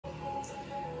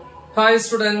Hi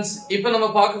students, இப்போ நம்ம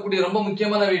பார்க்கக்கூடிய ரொம்ப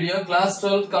முக்கியமான video class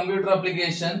 12 computer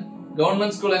application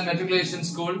government school and matriculation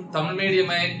school Tamil medium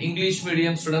and English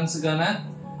medium students கான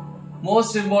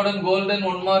most important golden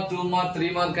 1 mark 2 mark 3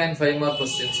 mark and 5 mark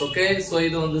questions. Okay, so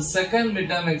இது வந்து second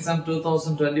midterm exam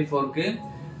 2024 க்கு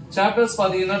chapters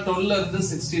பாத்தீங்கன்னா 12 ல இருந்து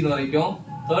 16 வரைக்கும்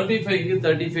 35 க்கு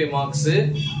 35 marks.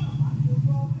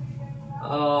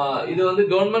 இது வந்து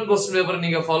கவர்மெண்ட் क्वेश्चन பேப்பர்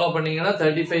நீங்க ஃபாலோ பண்ணீங்கன்னா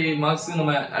 35 marks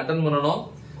நம்ம அட்டெண்ட் பண்ணனும்.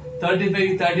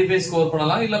 35 ஸ்கோர்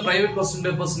பண்ணலாம். இல்ல பிரைவேட் क्वेश्चन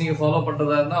பேப்பர்ஸ் நீங்க ஃபாலோ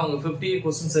பண்றதா இருந்தா அவங்க 50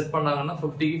 क्वेश्चन செட் பண்ணாங்கன்னா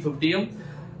 50 க்கு 50யும்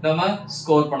நம்ம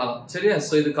ஸ்கோர் பண்ணலாம். சரியா?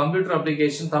 சோ இது கம்ப்யூட்டர்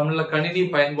அப்ளிகேஷன், தமிழ்ல கணினி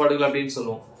பயன்பாடுகள் அப்படினு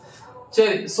சொல்லுவோம்.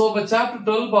 சரி, சோ இப்ப சாப்டர்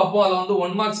 12 பாப்போம். அதுல வந்து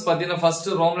 1 மார்க்ஸ் பாத்தீங்கன்னா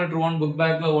ஃபர்ஸ்ட் ரோம் லெட்டர் 1 புக்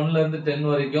பேக்ல 1 ல இருந்து 10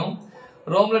 வரைக்கும்.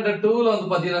 ரோம் லெட்டர் 2 ல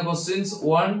வந்து பாத்தீங்கன்னா क्वेश्चंस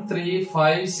 1 3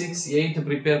 5 6 8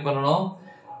 prepare பண்ணனும்.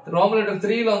 ரோம் லெட்டர்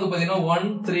 3 ல வந்து பாத்தீங்கன்னா 1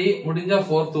 3 முடிஞ்சா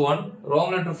 4th 1.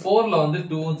 ரோம் லெட்டர் 4 ல வந்து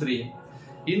 2 3.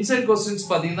 இன்சைட் क्वेश्चंस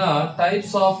பாத்தீங்கன்னா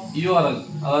டைப்ஸ் ஆஃப் URL,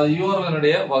 அதாவது URL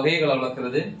உடைய வகைகளை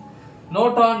விளக்குறது.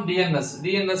 நோட் ஆன்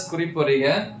DNS குறிப்பு வரைக.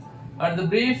 and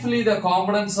briefly the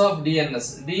components of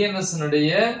DNS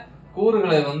உடைய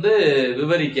கூறுகளை வந்து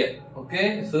விவரிக்க. ஓகே,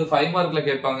 சோ 5 மார்க்ல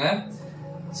கேட்பாங்க.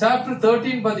 சாப்டர்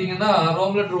 13 பாத்தீங்கன்னா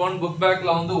ரோம் லெட்டர் 1 புக்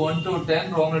பேக்ல வந்து 1 to 10,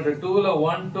 ரோம் லெட்டர் 2 ல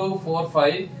 1 2 4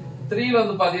 5, 3 ல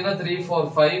வந்து பாத்தீங்கன்னா 3 4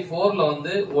 5, 4 ல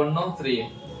வந்து 1 3.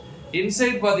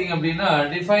 இன்சைட் பாத்தீங்க அப்படின்னா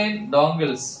டிஃபைன்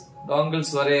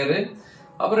டாங்கிள்ஸ் வரையறு.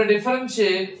 அப்புறம்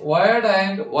differentiate wired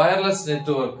and wireless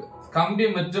network, கம்பி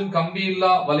மற்றும் கம்பி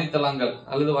இல்லா வலைத்தளங்கள்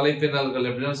அல்லது வலைப்பின்னல்கள்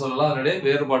எப்படின்னு சொல்லலாம், அதனுடைய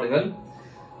வேறுபாடுகள்.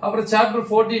 அப்புறம் சாப்டர்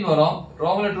 14 வரும்.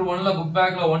 ரோம் லெட்டர் 1 ல புக்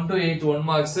பேக்ல 1 to 8 1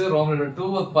 மார்க்ஸ். ரோம் லெட்டர்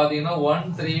 2 பாத்தீங்கன்னா 1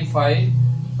 3 5,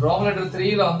 ரோம் லெட்டர்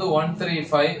 3 ல வந்து 1 3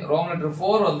 5, ரோம் லெட்டர்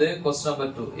 4 வந்து क्वेश्चन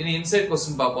நம்பர் 2. இனி இன்சைட்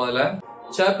क्वेश्चन பாப்போம். அதுல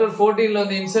சாப்டர் 14 ல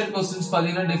வந்து இன்சைட் क्वेश्चंस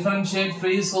பாத்தீங்கன்னா differentiate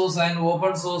free source and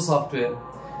open source software,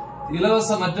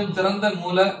 இலவச மற்றும் திறந்த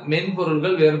மூல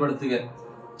மென்பொருள்கள் வேறுபடுத்துக.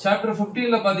 சாப்டர் 15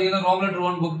 ல பாத்தீங்கன்னா ரோம் லெட்டர்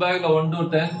 1 புக் பேக்ல 1 to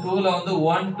 10, 2 ல வந்து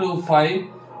 1 to 5,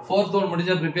 4th one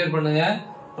முடிஞ்சா ப்ரிப்பேர் பண்ணுங்க.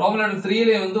 ரோம் லெட்டர் 3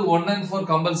 ல வந்து 1 and 4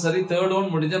 கம்பல்சரி, 3rd one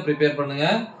முடிஞ்சா ப்ரிப்பேர் பண்ணுங்க.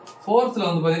 4th ல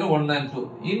வந்து பாத்தீங்கன்னா 1 and 2.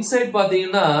 இன்சைட்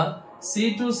பாத்தீங்கன்னா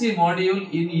C2C மாடியூல்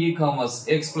இன் இ-காமர்ஸ்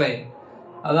எக்ஸ்பிளைன்,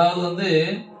 அதாவது வந்து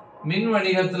மின்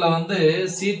வணிகத்துல வந்து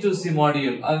C2C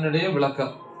மாடியூல் அதனுடைய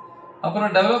விளக்கம்.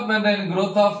 அப்புறம் development and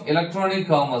growth of electronic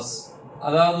commerce,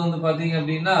 அதாவது வந்து பாத்தீங்க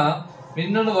அப்படின்னா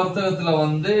மின்னணு வர்த்தகத்துல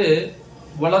வந்து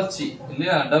வளர்ச்சி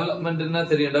இல்லையா. டெவலப்மெண்ட்னா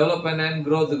தெரியும், டெவலப்மெண்ட் அண்ட்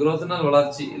growthனா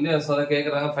வளர்ச்சி இல்லையா. சோ அத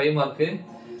கேக்குறாங்க 5 மார்க்.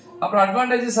 அப்புறம்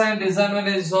advantages and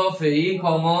disadvantages of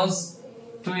e-commerce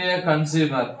to a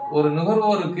consumer, ஒரு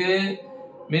நுகர்வோருக்கு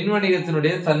மின்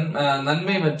வணிகத்தினுடைய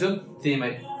நன்மை மற்றும்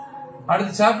தீமை.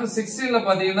 அடுத்து சாப்டர் 16 ல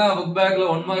பாத்தீங்கன்னா புக் பேக்ல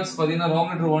 1 மார்க்ஸ் பாத்தீங்கன்னா ரோம்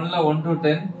லெட்டர் 1 ல 1 to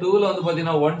 10, 2 ல வந்து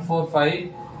பாத்தீங்கன்னா 1 4 5,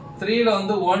 3 ல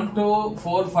வந்து 1 2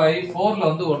 4 5, 4 ல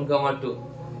வந்து 1 2.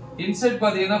 இன்சைட்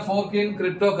பாத்தீங்கன்னா ஃபோக் இன்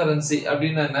கிரிப்டோ கரன்சி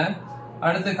அப்படின்னா என்ன.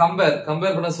 அடுத்து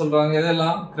கம்பேர் பண்ண சொல்றாங்க.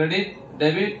 இதெல்லாம் credit,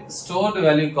 debit, stored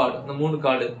value card, இந்த 3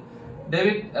 கார்டு.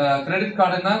 டெபிட் கிரெடிட்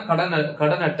கார்டுனா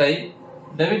கடன் அட்டை,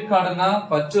 டெபிட் கார்டுனா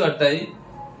பற்று அட்டை,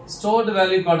 ஸ்டோர்டு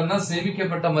வேல்யூ கார்டுனா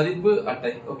சேமிக்கப்பட்ட மதிப்பு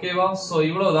அட்டை. ஓகேவா? சோ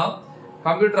இவ்வளவுதான்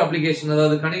கம்ப்யூட்டர் அப்ளிகேஷன்,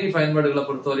 அதாவது கணினி பயன்பாடுகளை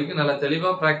பொறுத்த வரைக்கும் நல்லா தெளிவா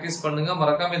பிராக்டிஸ் பண்ணுங்க.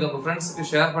 மறக்காம இதை உங்க ஃப்ரெண்ட்ஸ்க்கு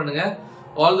ஷேர் பண்ணுங்க.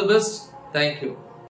 All the best. தேங்க்யூ.